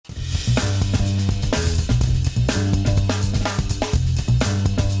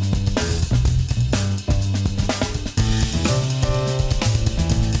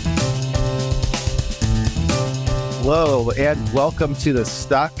Hello, and welcome to the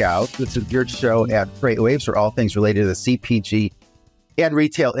Stockout. This is your show at FreightWaves for all things related to the CPG and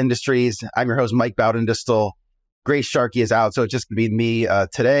retail industries. I'm your host, Mike Baudendistel. Grace Sharkey is out, so it's just going to be me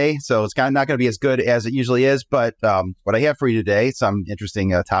today. So it's not going to be as good as it usually is, but what I have for you today, some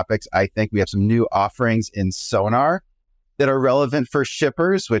interesting topics. I think we have some new offerings in Sonar that are relevant for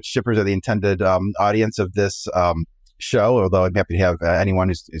shippers, which shippers are the intended audience of this show, although I'm happy to have anyone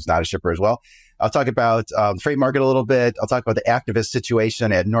who's not a shipper as well. I'll talk about the freight market a little bit. I'll talk about the activist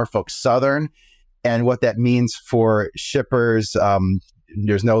situation at Norfolk Southern and what that means for shippers.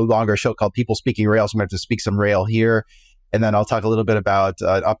 There's no longer a show called People Speaking Rail, so I'm going to have to speak some rail here. And then I'll talk a little bit about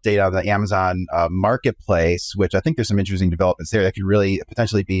an update on the Amazon marketplace, which I think there's some interesting developments there that could really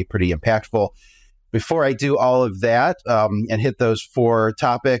potentially be pretty impactful. Before I do all of that and hit those four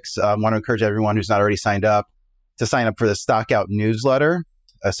topics, I want to encourage everyone who's not already signed up to sign up for the Stockout newsletter.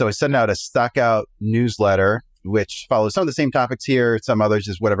 So I send out a Stockout newsletter, which follows some of the same topics here, some others,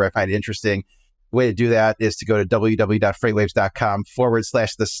 just whatever I find interesting. The way to do that is to go to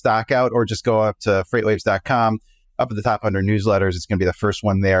www.freightwaves.com/the Stockout, or just go up to freightwaves.com. Up at the top under newsletters, it's going to be the first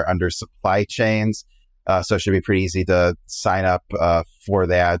one there under supply chains. So it should be pretty easy to sign up for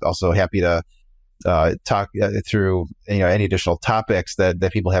that. Also happy to talk through any additional topics that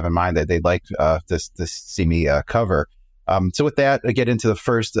people have in mind that they'd like to see me cover. So with that, I get into the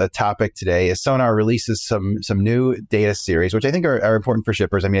first topic today. Is Sonar releases some new data series, which I think are important for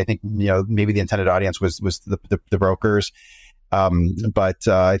shippers. I mean, I think maybe the intended audience was the brokers, but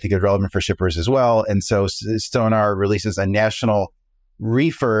I think it's relevant for shippers as well. And so Sonar releases a national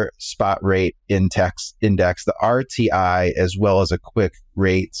reefer spot rate index, the RTI, as well as a quick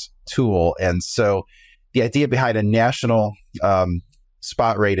rates tool. And so the idea behind a national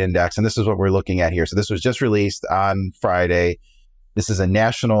spot rate index, and this is what we're looking at here. So this was just released on Friday. This is a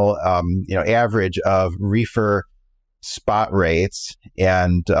national, average of reefer spot rates,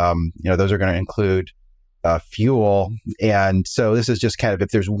 and those are going to include fuel. And so this is just kind of, if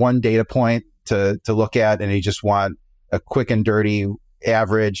there's one data point to look at, and you just want a quick and dirty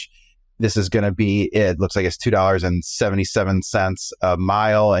average, this is going to be it. Looks like it's $2.77 a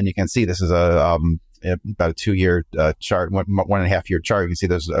mile, and you can see this is about a 2-year chart, 1.5 year chart. You can see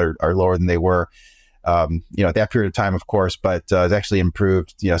those are lower than they were, at that period of time, of course, but it's actually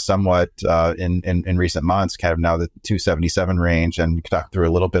improved, somewhat in recent months, kind of now the 277 range. And we can talk through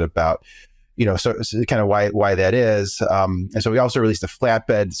a little bit about, so kind of why that is. And so we also released a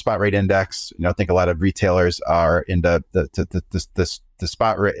flatbed spot rate index. I think a lot of retailers are into the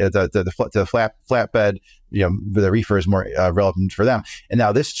spot rate, the flatbed. The reefer is more relevant for them. And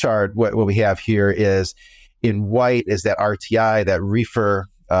now this chart, what we have here is in white is that RTI, that reefer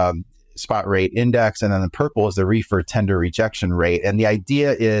spot rate index, and then the purple is the reefer tender rejection rate. And the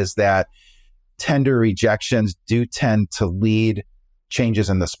idea is that tender rejections do tend to lead changes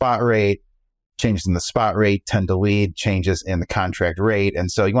in the spot rate. Changes in the spot rate tend to lead changes in the contract rate.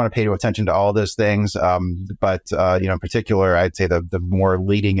 And so you want to pay attention to all those things. But in particular, I'd say the more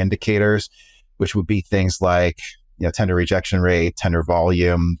leading indicators, which would be things like, tender rejection rate, tender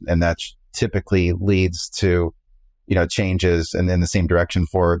volume, and that typically leads to, changes in the same direction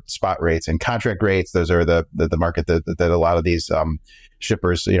for spot rates and contract rates. Those are the market that a lot of these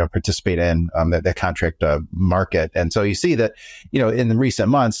shippers, participate in, that contract market. And so you see that, in the recent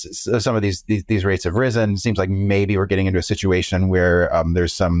months, some of these rates have risen. It seems like maybe we're getting into a situation where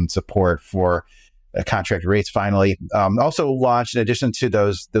there's some support for contract rates finally. Also launched, in addition to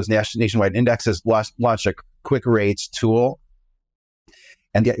those nationwide indexes, launched a quick rates tool.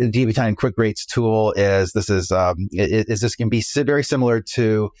 And the idea behind quick rates tool is this can be very similar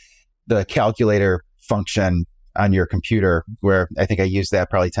to the calculator function on your computer, where I think I use that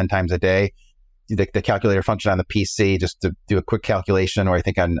probably 10 times a day. The calculator function on the PC, just to do a quick calculation, or I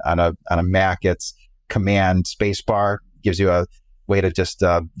think on a Mac, it's Command Spacebar, gives you a way to just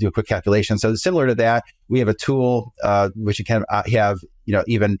do a quick calculation. So similar to that, we have a tool which you can have,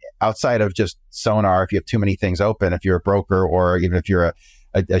 even outside of just Sonar, if you have too many things open, if you're a broker or even if you're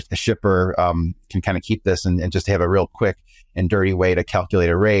a shipper, can kind of keep this and just have a real quick and dirty way to calculate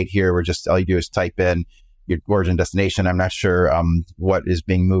a rate. Here, we're just, all you do is type in your origin destination. I'm not sure what is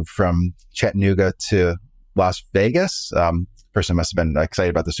being moved from Chattanooga to Las Vegas. Person must have been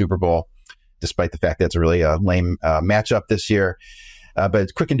excited about the Super Bowl, despite the fact that it's a really lame matchup this year. But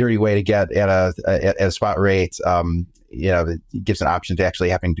it's a quick and dirty way to get at a spot rate. It gives an option to actually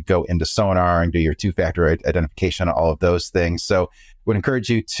having to go into Sonar and do your two-factor identification, all of those things. So would encourage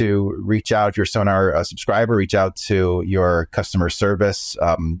you to reach out. If you're a Sonar subscriber, reach out to your customer service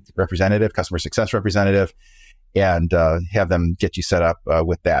representative, customer success representative, and have them get you set up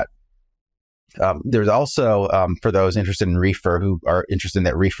with that. There's also, for those interested in reefer, who are interested in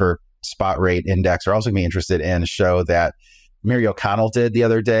that reefer spot rate index, are also going to be interested in a show that Mary O'Connell did the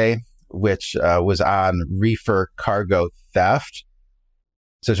other day, which was on reefer cargo theft.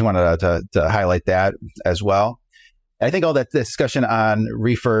 So I just wanted to highlight that as well. And I think all that discussion on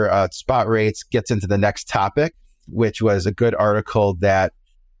reefer spot rates gets into the next topic, which was a good article that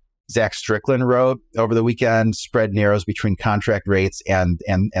Zach Strickland wrote over the weekend, Spread Narrows Between Contract Rates and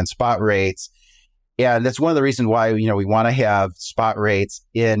Spot Rates. And that's one of the reasons why, we want to have spot rates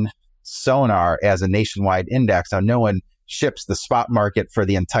in Sonar as a nationwide index. Now, no one ships the spot market for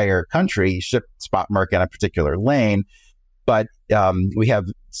the entire country. You ship spot market on a particular lane. But we have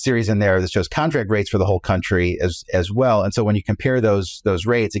series in there that shows contract rates for the whole country as well. And so when you compare those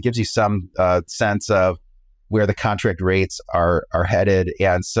rates, it gives you some sense of where the contract rates are headed.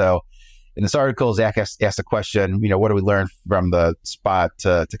 And so in this article, Zach asked the question, what do we learn from the spot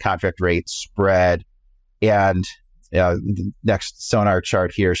to contract rate spread? And the next Sonar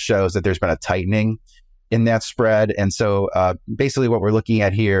chart here shows that there's been a tightening in that spread. And so basically what we're looking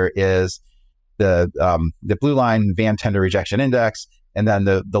at here is the blue line van tender rejection index, and then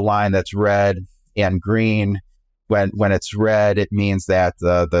the line that's red and green. When it's red, it means that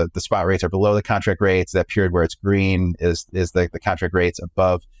the spot rates are below the contract rates. That period where it's green is the contract rates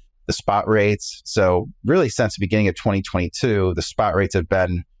above the spot rates. So really, since the beginning of 2022, the spot rates have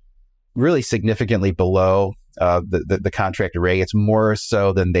been really significantly below the contract rate. It's more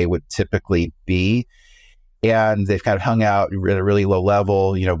so than they would typically be. And they've kind of hung out at a really low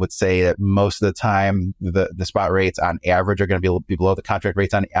level, would say that most of the time, the spot rates on average are going to be below the contract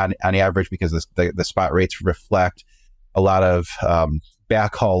rates on average, because the spot rates reflect a lot of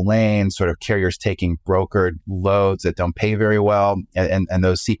backhaul lanes, sort of carriers taking brokered loads that don't pay very well, and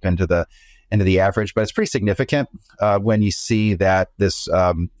those seep into the average. But it's pretty significant when you see that this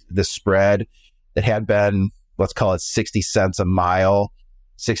spread that had been, let's call it 60 cents a mile,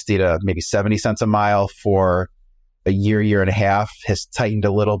 60 to maybe 70 cents a mile for a year and a half, has tightened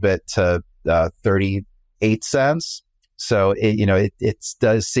a little bit to 38 cents. So it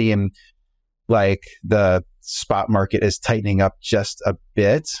does seem like the spot market is tightening up just a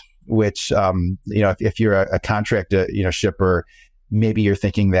bit, which, if you're a contract, shipper, maybe you're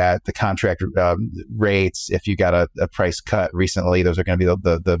thinking that the contract rates, if you got a price cut recently, those are going to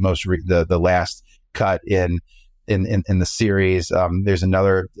be the last cut in the series. There's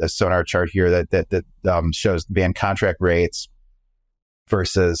another Sonar chart here that shows van contract rates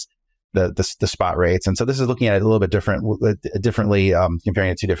versus the spot rates. And so this is looking at it a little bit differently,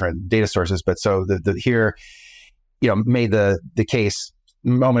 comparing it to different data sources. But so here, made the case a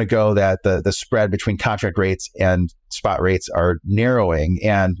moment ago that the spread between contract rates and spot rates are narrowing.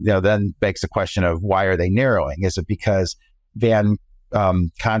 And, then begs the question of, why are they narrowing? Is it because van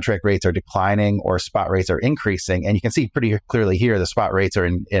contract rates are declining or spot rates are increasing? And you can see pretty clearly here, the spot rates are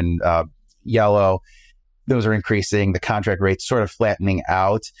in yellow. Those are increasing. The contract rates sort of flattening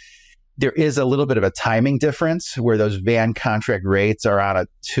out. There is a little bit of a timing difference where those van contract rates are on a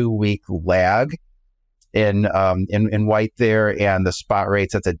 2-week lag in white there, and the spot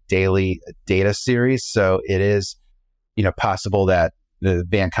rates, that's a daily data series. So it is, possible that the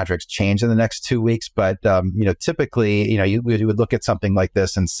van contracts change in the next 2 weeks. But, typically, you would look at something like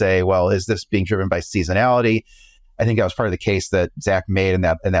this and say, well, is this being driven by seasonality? I think that was part of the case that Zach made in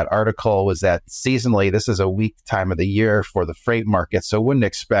that article, was that seasonally, this is a weak time of the year for the freight market. So wouldn't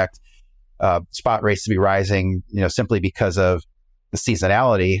expect spot rates to be rising, simply because of the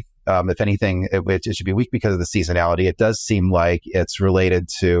seasonality. If anything, it should be weak because of the seasonality. It does seem like it's related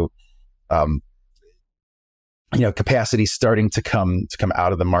to, capacity starting to come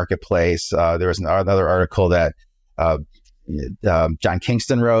out of the marketplace. There was another article that John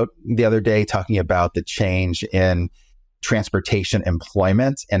Kingston wrote the other day, talking about the change in transportation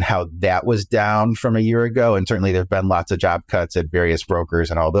employment and how that was down from a year ago. And certainly there have been lots of job cuts at various brokers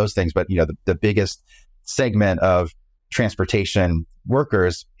and all those things. But, the biggest segment of transportation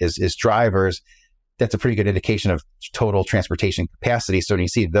workers is drivers. That's a pretty good indication of total transportation capacity. So when you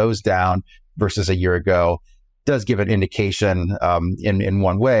see those down versus a year ago, does give an indication in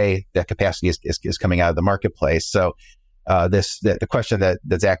one way that capacity is coming out of the marketplace. So the question that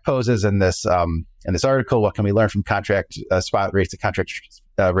Zach poses in this article, what can we learn from contract spot rates to contract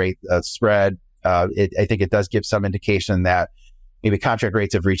rate spread? I think it does give some indication that maybe contract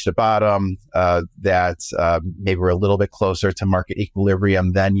rates have reached a bottom, that maybe we're a little bit closer to market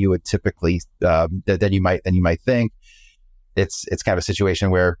equilibrium than you would typically, than you might think. It's kind of a situation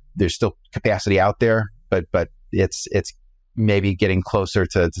where there's still capacity out there, but it's maybe getting closer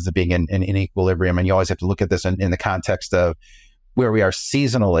to being in equilibrium. And you always have to look at this in the context of where we are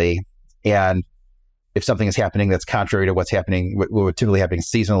seasonally And if something is happening that's contrary to what's happening, what would typically happening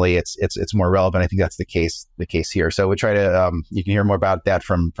seasonally, it's more relevant. I think that's the case here. So we try to, you can hear more about that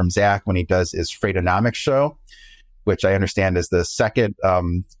from Zach when he does his Freightonomics show, which I understand is the second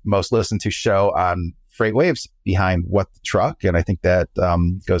most listened to show on FreightWaves behind What the Truck. And I think that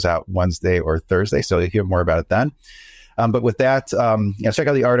goes out Wednesday or Thursday. So you'll hear more about it then. But with that, check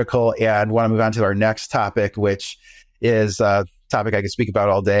out the article and want to move on to our next topic, which is topic I could speak about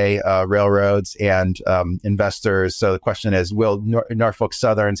all day, railroads and investors. So the question is, will Norfolk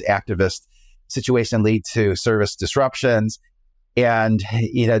Southern's activist situation lead to service disruptions? And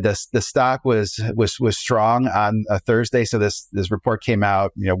the stock was strong on a Thursday. So this report came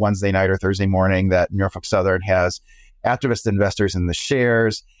out Wednesday night or Thursday morning that Norfolk Southern has activist investors in the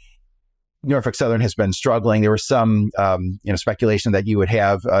shares. Norfolk Southern has been struggling. There was some speculation that you would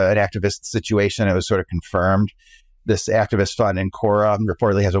have an activist situation. It was sort of confirmed. This activist fund, Encora,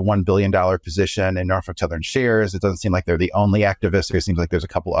 reportedly has a $1 billion position in Norfolk Southern shares. It doesn't seem like they're the only activists. It seems like there's a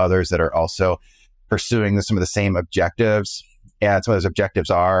couple others that are also pursuing some of the same objectives. And some of those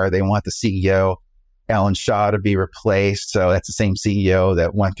objectives are they want the CEO, Alan Shaw, to be replaced. So that's the same CEO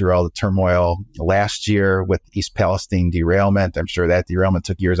that went through all the turmoil last year with East Palestine derailment. I'm sure that derailment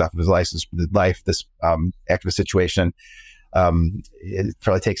took years off of his life. This activist situation it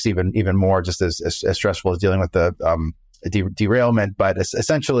probably takes even more, just as stressful as dealing with the derailment. But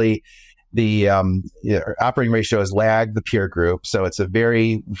essentially, the operating ratio has lagged the peer group. So it's a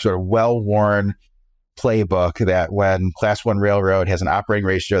very sort of well-worn playbook that when Class 1 railroad has an operating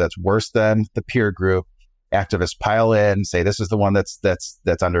ratio that's worse than the peer group, activists pile in, say this is the one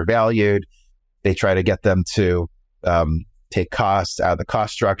that's undervalued. They try to get them to take costs out of the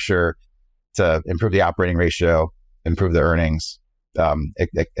cost structure to improve the operating ratio, improve the earnings,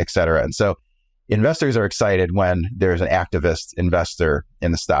 et cetera. And so investors are excited when there's an activist investor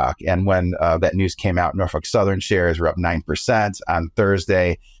in the stock. And when that news came out, Norfolk Southern shares were up 9% on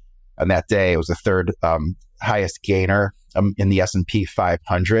Thursday. On that day, it was the third highest gainer in the S&P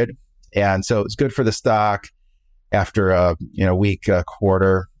 500. And so it's good for the stock after a weak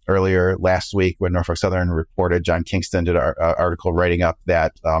quarter earlier last week when Norfolk Southern reported. John Kingston did an article writing up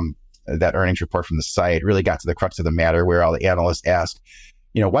that earnings report from the site. Really got to the crux of the matter where all the analysts asked,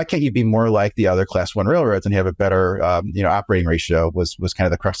 why can't you be more like the other Class 1 railroads and have a better, operating ratio was kind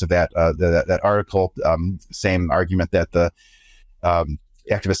of the crux of that article. Same argument that the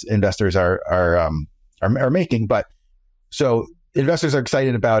activist investors are making. But so investors are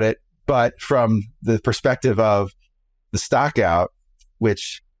excited about it. But from the perspective of the stock out,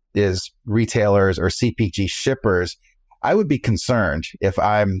 which is retailers or CPG shippers, I would be concerned if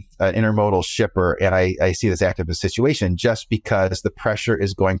I'm an intermodal shipper and I see this activist situation, just because the pressure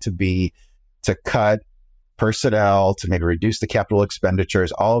is going to be to cut personnel, to maybe reduce the capital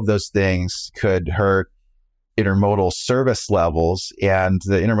expenditures. All of those things could hurt intermodal service levels. And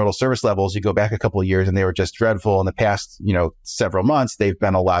the intermodal service levels, you go back a couple of years and they were just dreadful. In the past, several months, they've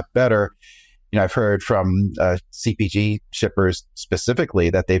been a lot better. I've heard from CPG shippers specifically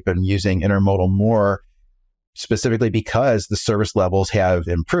that they've been using intermodal more, specifically because the service levels have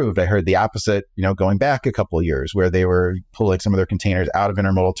improved. I heard the opposite, going back a couple of years where they were pulling some of their containers out of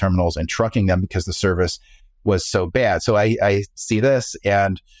intermodal terminals and trucking them because the service was so bad. So I see this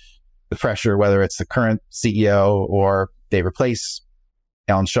and the pressure, whether it's the current CEO or they replace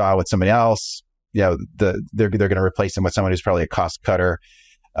Alan Shaw with somebody else, they're going to replace him with someone who's probably a cost cutter.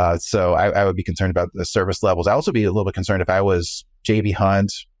 So I would be concerned about the service levels. I also be a little bit concerned if I was J.B.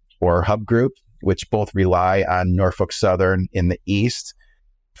 Hunt or Hub Group, which both rely on Norfolk Southern in the East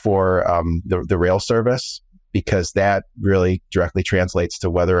for the rail service, because that really directly translates to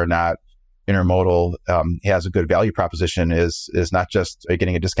whether or not intermodal has a good value proposition. Is not just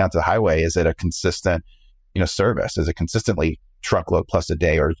getting a discount to the highway. Is it a consistent, service? Is it consistently truckload plus a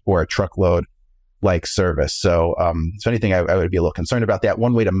day or a truckload like service? So anything, I would be a little concerned about that.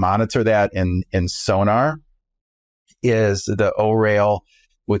 One way to monitor that in Sonar is the O-Rail.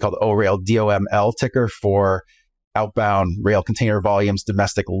 We call the O-Rail DOML ticker for outbound rail container volumes,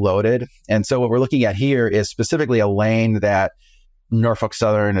 domestic loaded. And so what we're looking at here is specifically a lane that Norfolk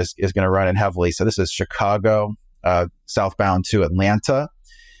Southern is going to run in heavily. So this is Chicago, southbound to Atlanta.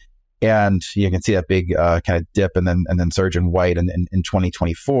 And you can see that big kind of dip and then surge in white in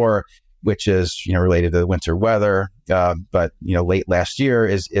 2024, which is, related to the winter weather. But, late last year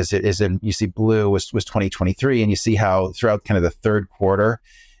is in, you see blue was 2023. And you see how throughout kind of the third quarter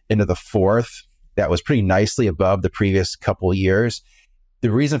into the fourth, that was pretty nicely above the previous couple of years. The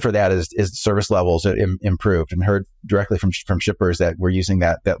reason for that is service levels improved, and heard directly from shippers that were using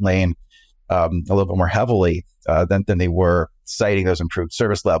that lane a little bit more heavily than they were citing those improved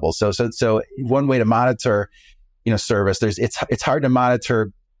service levels. So one way to monitor, service, it's hard to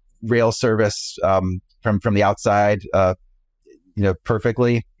monitor rail service from the outside,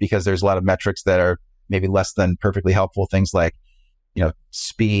 perfectly, because there's a lot of metrics that are maybe less than perfectly helpful. Things like,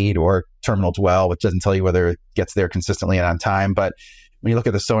 speed or terminal dwell, which doesn't tell you whether it gets there consistently and on time. But when you look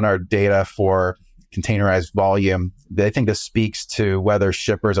at the Sonar data for containerized volume, I think this speaks to whether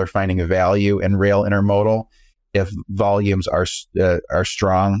shippers are finding a value in rail intermodal if volumes are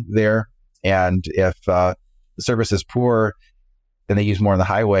strong there, and if the service is poor and they use more on the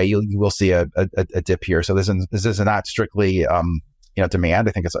highway, you will see a dip here. So this is not strictly demand.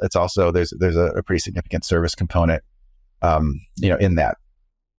 I think it's also there's a pretty significant service component in that.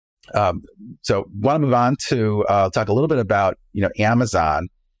 So want to move on to talk a little bit about Amazon.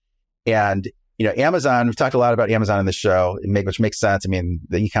 And Amazon, we've talked a lot about Amazon in the show, which makes sense. I mean,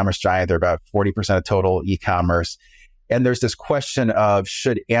 the e-commerce giant, they're about 40% of total e-commerce. And there's this question of,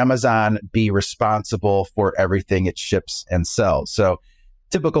 should Amazon be responsible for everything it ships and sells? So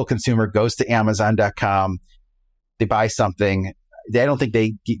typical consumer goes to Amazon.com, they buy something. I don't think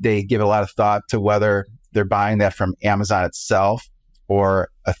they give a lot of thought to whether they're buying that from Amazon itself or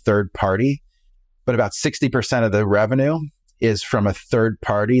a third party. But about 60% of the revenue is from a third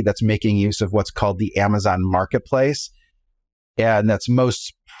party that's making use of what's called the Amazon Marketplace. And that's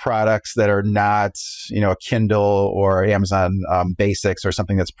most products that are not, a Kindle or Amazon Basics or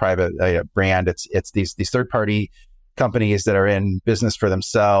something that's private brand. It's these third party companies that are in business for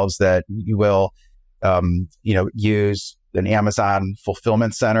themselves that you will, use an Amazon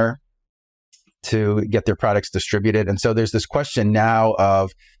fulfillment center to get their products distributed. And so there's this question now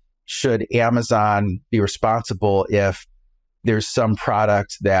of, should Amazon be responsible if there's some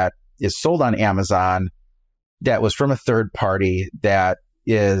product that is sold on Amazon that was from a third party that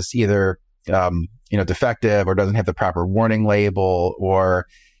is either, defective or doesn't have the proper warning label or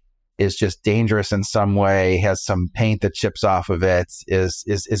is just dangerous in some way, has some paint that chips off of it?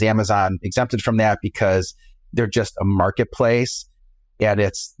 Is Amazon exempted from that because they're just a marketplace and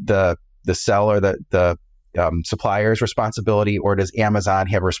it's the seller, the supplier's responsibility, or does Amazon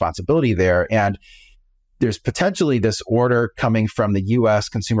have a responsibility there? And there's potentially this order coming from the U.S.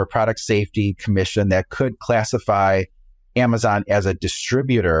 Consumer Product Safety Commission that could classify Amazon as a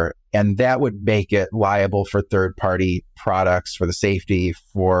distributor, and that would make it liable for third-party products, for the safety,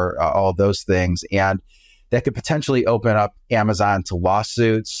 for all of those things. And that could potentially open up Amazon to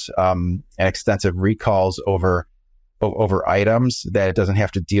lawsuits and extensive recalls over items that it doesn't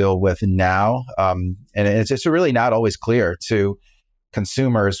have to deal with now. And it's just really not always clear to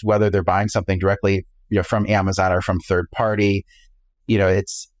consumers whether they're buying something directly from Amazon or from third party.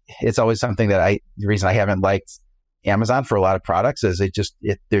 It's always something that the reason I haven't liked Amazon for a lot of products is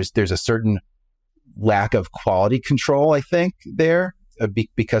there's a certain lack of quality control, I think, there,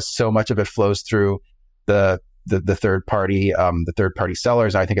 because so much of it flows through the third party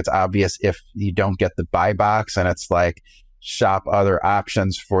sellers. I think it's obvious if you don't get the buy box and it's like, shop other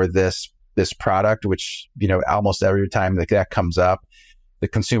options for this product, which, almost every time that comes up, the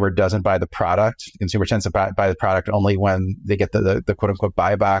consumer doesn't buy the product. The consumer tends to buy the product only when they get the quote unquote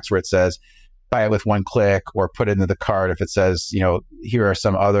buy box where it says buy it with one click, or put it into the cart if it says, here are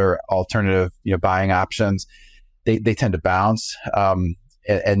some other alternative, buying options. They tend to bounce.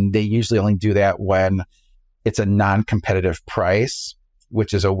 And they usually only do that when it's a non-competitive price,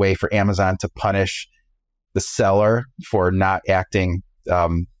 which is a way for Amazon to punish the seller for not acting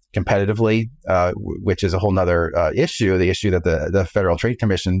competitively, which is a whole nother issue, the issue that the Federal Trade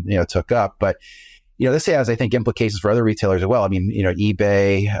Commission, took up. But, this has, I think, implications for other retailers as well. I mean,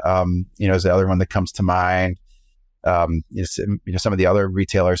 eBay, is the other one that comes to mind. Some of the other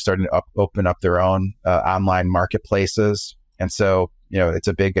retailers starting to open up their own online marketplaces. And so, it's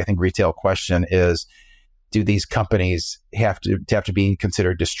a big, I think, retail question is, do these companies have to be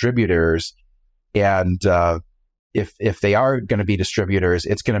considered distributors? And if they are going to be distributors,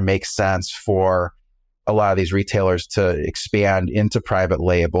 it's going to make sense for a lot of these retailers to expand into private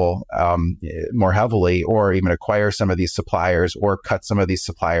label more heavily, or even acquire some of these suppliers, or cut some of these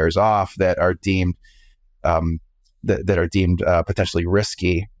suppliers off that are deemed potentially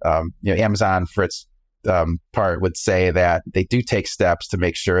risky. Amazon, for its part, would say that they do take steps to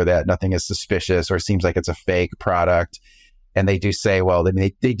make sure that nothing is suspicious or seems like it's a fake product. And they do say, well,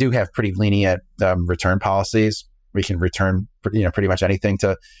 they do have pretty lenient return policies. We can return, pretty much anything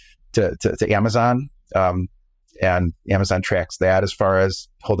to Amazon, and Amazon tracks that as far as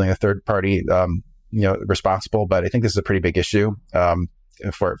holding a third party, responsible. But I think this is a pretty big issue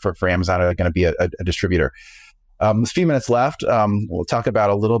for Amazon going to be a distributor. A few minutes left. We'll talk about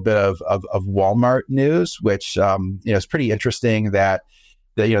a little bit of Walmart news, which is pretty interesting. That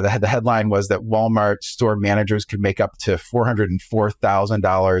the headline was that Walmart store managers could make up to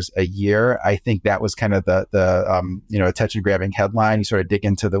 $404,000 a year. I think that was kind of the attention grabbing headline. You sort of dig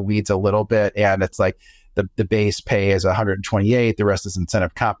into the weeds a little bit, and it's like the base pay is 128. The rest is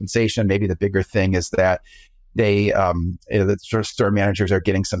incentive compensation. Maybe the bigger thing is that the store managers are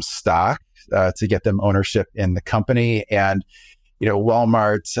getting some stock to get them ownership in the company. And,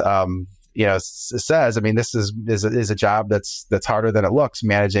 Walmart, says, this is a job that's harder than it looks,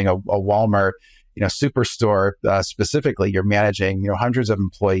 managing a Walmart, superstore. Specifically, you're managing, hundreds of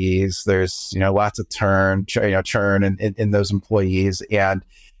employees. There's, lots of churn in those employees. And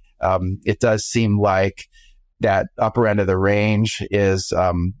it does seem like that upper end of the range is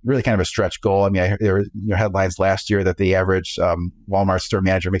really kind of a stretch goal. There were headlines last year that the average Walmart store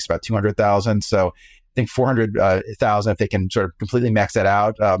manager makes about $200,000. So I think $400,000, if they can sort of completely max that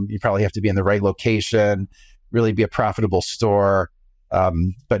out, you probably have to be in the right location, really be a profitable store.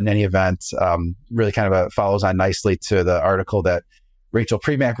 But in any event, really kind of follows on nicely to the article that Rachel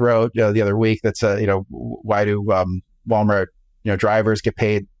Premack wrote the other week. That's why do Walmart drivers get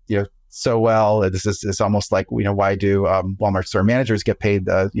paid so well? This is almost like why do Walmart store managers get paid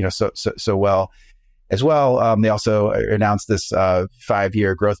so well as well? They also announced this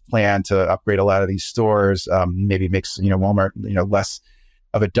 5-year growth plan to upgrade a lot of these stores. Maybe makes Walmart less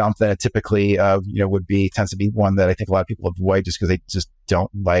of a dump than it typically would be. Tends to be one that I think a lot of people avoid just because they just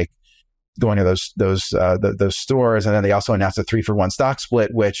don't like going to those stores. And then they also announced a 3-for-1 stock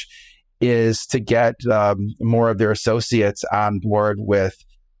split, which is to get more of their associates on board with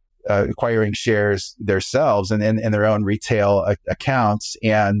acquiring shares themselves and in their own retail accounts.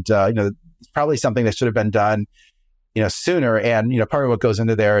 And, it's probably something that should have been done, sooner. And, part of what goes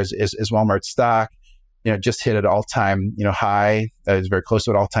into there is Walmart stock, just hit an all-time, high. It was very close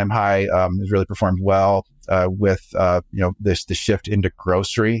to an all-time high. It's really performed well with, the shift into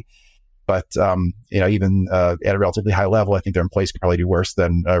grocery. But, even at a relatively high level, I think their employees could probably do worse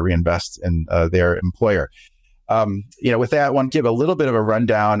than reinvest in their employer. With that, I want to give a little bit of a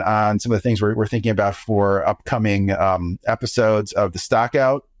rundown on some of the things we're thinking about for upcoming episodes of the Stock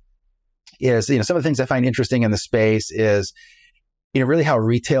Out. Is some of the things I find interesting in the space is really how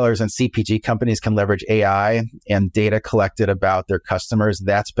retailers and CPG companies can leverage AI and data collected about their customers.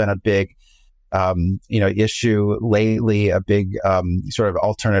 That's been a big issue lately, a big sort of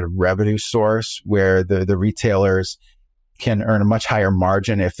alternative revenue source where the retailers can earn a much higher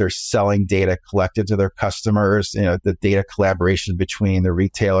margin if they're selling data collected to their customers. The data collaboration between the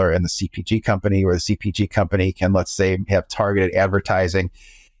retailer and the CPG company, where the CPG company can, let's say, have targeted advertising,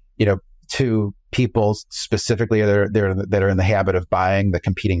 to people specifically that are in the habit of buying the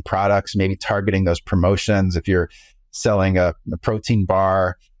competing products, maybe targeting those promotions. If you're selling a protein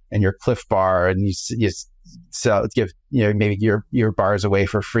bar and your Cliff Bar, and you give maybe your bars away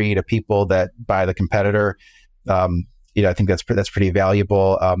for free to people that buy the competitor. I think that's pretty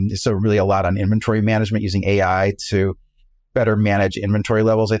valuable. So really a lot on inventory management using AI to better manage inventory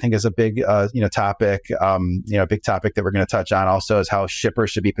levels, I think is a big, topic. A big topic that we're going to touch on also is how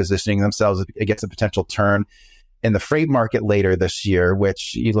shippers should be positioning themselves against a potential turn in the freight market later this year,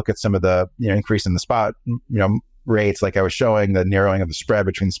 which you look at some of the, increase in the spot, rates, like I was showing, the narrowing of the spread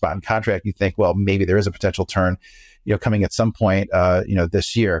between spot and contract. You think, well, maybe there is a potential turn, coming at some point,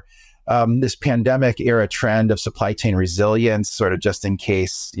 this year. This pandemic era trend of supply chain resilience, sort of just in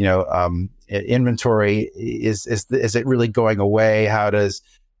case, inventory is it really going away? How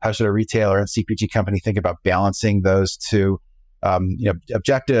should a retailer and CPG company think about balancing those two,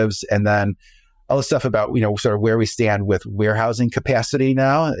 objectives? And then all the stuff about, sort of where we stand with warehousing capacity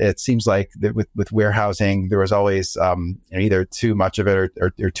now. It seems like that with warehousing, there was always, either too much of it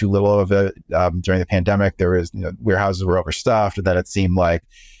or too little of it. During the pandemic, there was, warehouses were overstuffed, and then it seemed like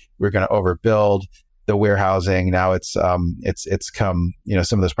we're going to overbuild the warehousing. Now it's come,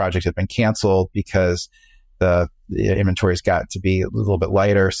 some of those projects have been canceled because the inventory's got to be a little bit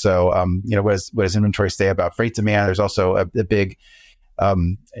lighter. So, what does inventory say about freight demand? There's also a big,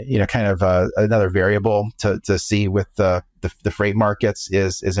 another variable to see with the freight markets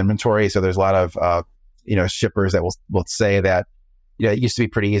is inventory. So there's a lot of, shippers that will say that, it used to be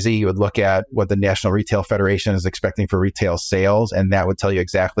pretty easy. You would look at what the National Retail Federation is expecting for retail sales, and that would tell you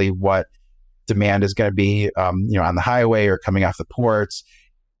exactly what demand is going to be, on the highway or coming off the ports.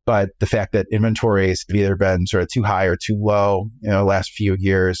 But the fact that inventories have either been sort of too high or too low, the last few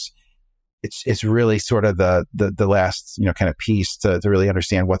years, it's really sort of the last, kind of piece to really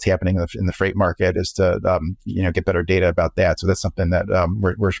understand what's happening in the freight market is to, get better data about that. So that's something that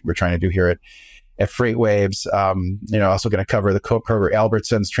we're trying to do here at FreightWaves. Also going to cover the Kroger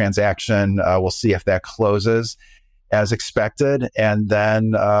Albertsons transaction. We'll see if that closes as expected. And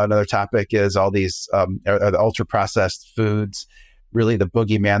then another topic is all these are the ultra processed foods really the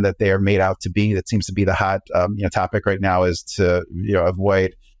boogeyman that they are made out to be? That seems to be the hot topic right now, is to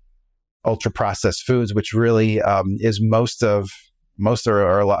avoid ultra processed foods, which really is most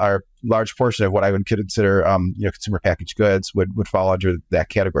or a large portion of what I would consider consumer packaged goods would fall under that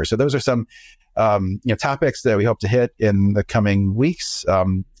category. So those are some topics that we hope to hit in the coming weeks.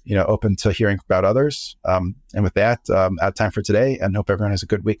 Open to hearing about others. And with that, out of time for today, and hope everyone has a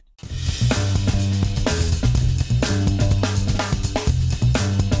good week.